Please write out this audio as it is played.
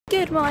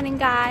Good morning,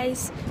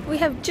 guys. We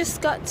have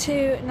just got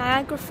to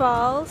Niagara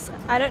Falls.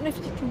 I don't know if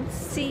you can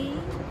see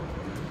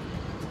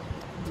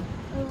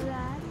over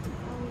there,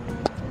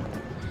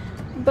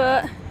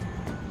 but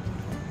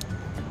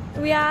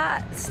we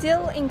are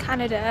still in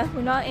Canada.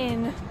 We're not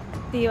in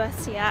the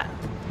US yet,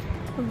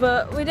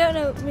 but we don't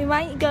know. We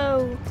might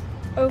go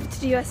over to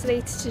the US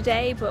later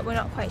today, but we're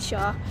not quite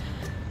sure.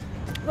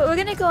 But we're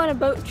gonna go on a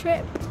boat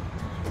trip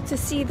to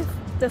see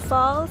the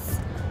falls,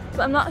 but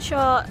I'm not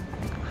sure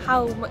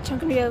how much I'm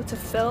going to be able to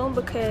film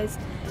because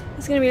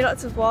there's going to be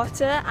lots of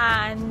water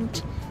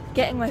and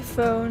getting my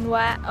phone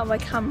wet on my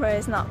camera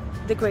is not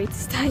the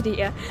greatest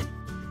idea.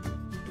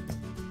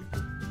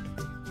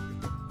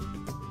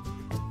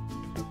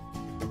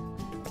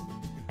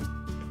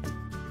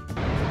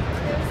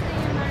 There's the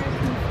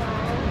American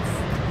Falls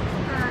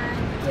and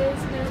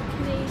there's no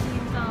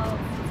Canadian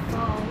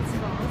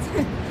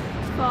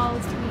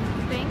falls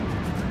thing.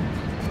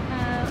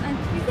 And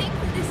we think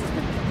that this is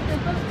the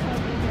boat club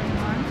we're going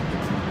on.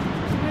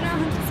 We're not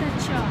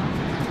 100% sure,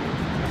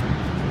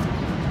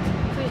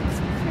 but it's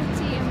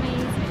pretty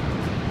amazing.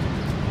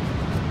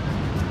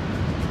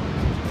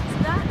 So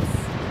that's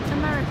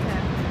America,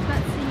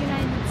 that's the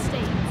United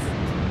States,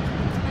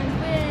 and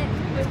we're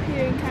over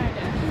here in Canada.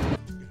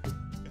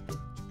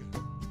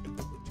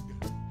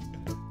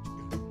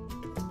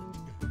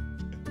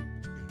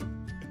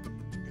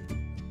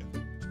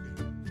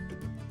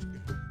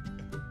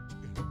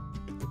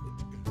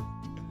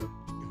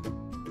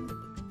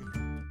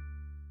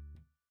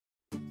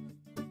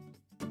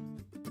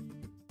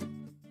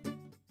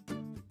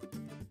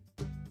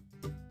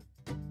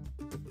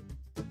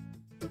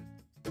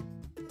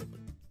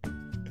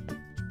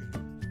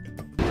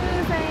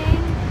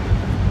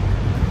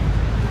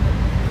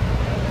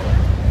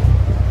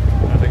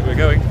 I think we're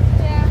going.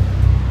 Yeah,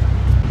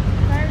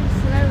 very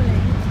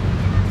slowly.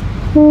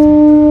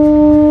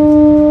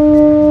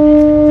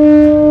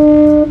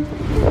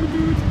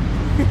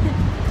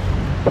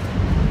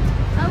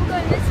 Oh, we're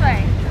going this way.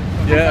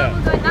 Yeah. I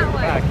thought we were going that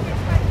way. Back.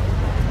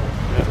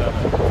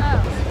 Oh,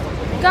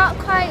 we got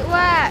quite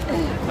wet.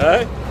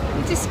 Hey?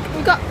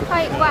 We got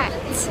quite wet.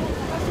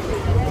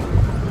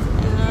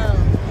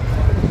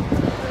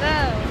 Hello.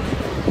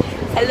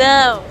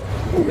 Hello,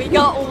 we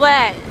got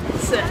wet. No,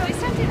 it's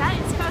don't do that,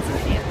 it's part of the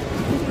video.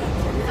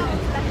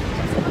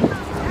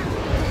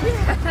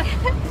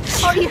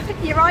 Oh,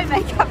 your eye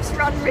makeup's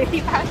run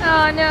really bad.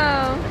 Oh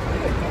no.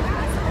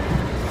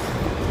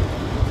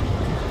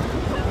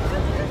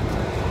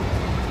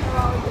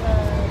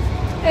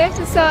 I have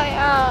to sort it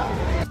out.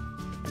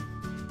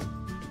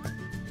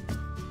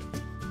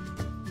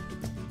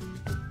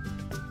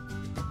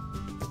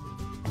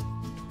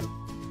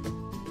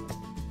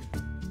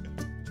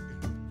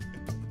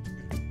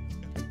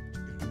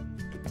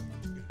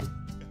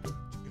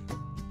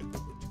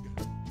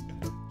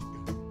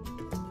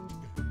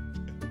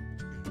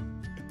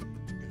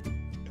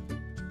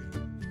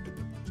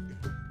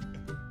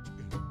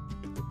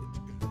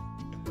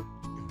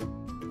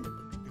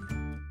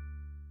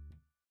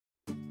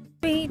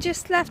 We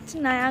just left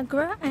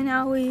Niagara and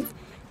now we've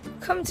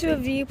come to a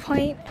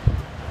viewpoint. So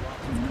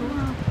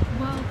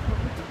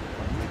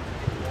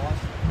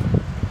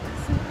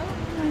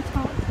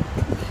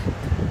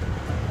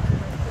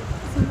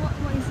what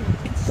is it?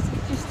 It's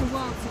just a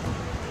whirlpool.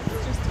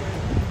 It's just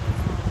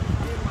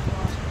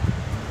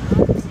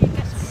so you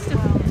get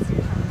stuck in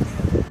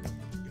it.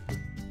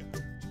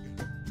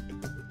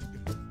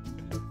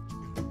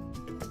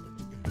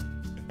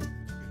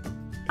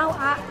 Now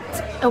at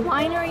a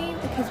winery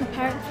because my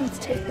parents need to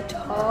take the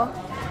tour.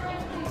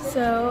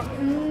 So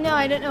no,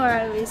 I don't know where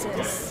Eloise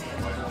is.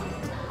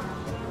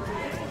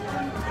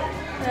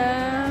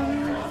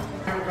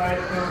 Everybody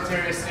at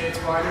Military Estates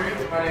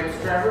Winery. My name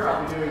is Trevor.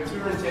 I'll be doing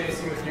tour and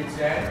tasting with you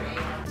today.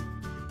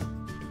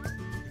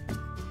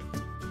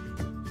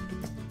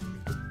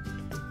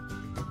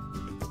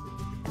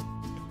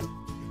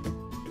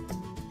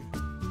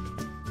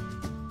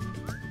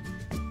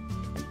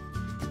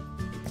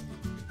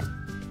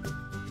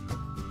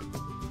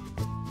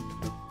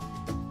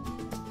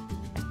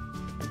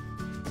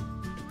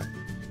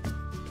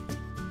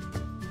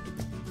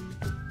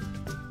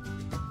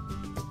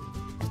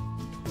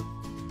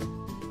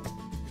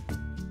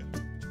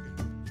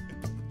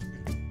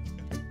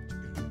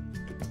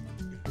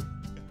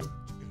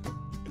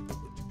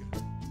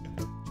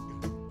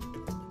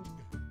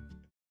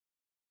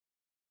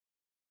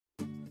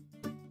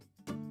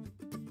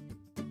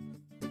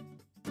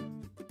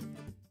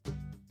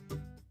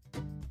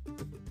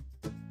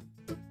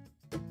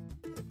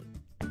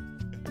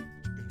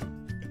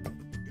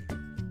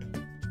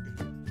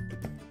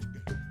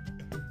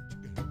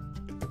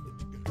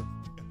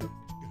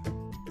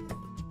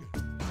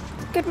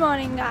 Good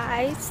morning,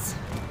 guys.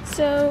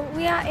 So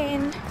we are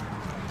in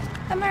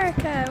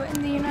America, we're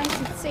in the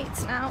United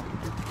States now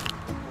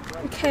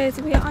because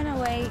we are on our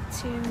way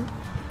to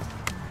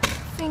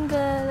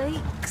Finger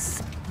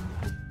Lakes.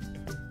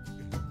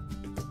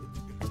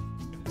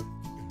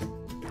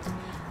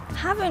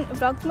 Haven't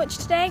vlogged much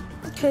today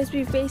because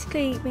we've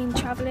basically been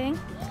travelling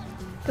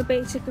for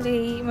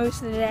basically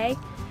most of the day.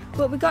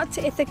 But we got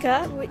to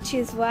Ithaca, which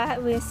is where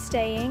we're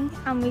staying,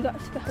 and we got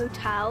to the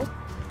hotel.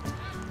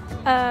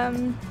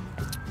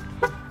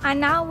 And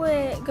now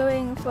we're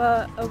going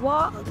for a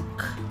walk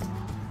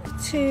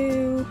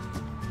to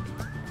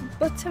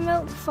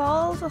Buttermilk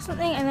Falls or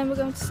something, and then we're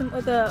going to some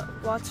other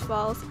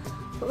waterfalls.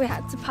 But we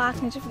had to park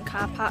in a different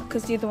car park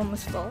because the other one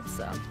was full,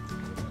 so.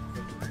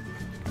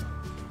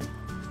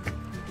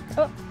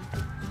 Oh.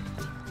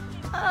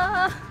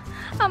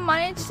 I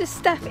managed to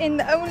step in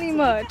the only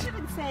mud.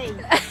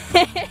 Insane.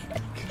 I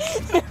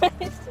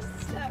managed to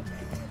step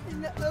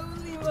in the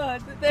only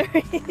mud that there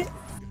is.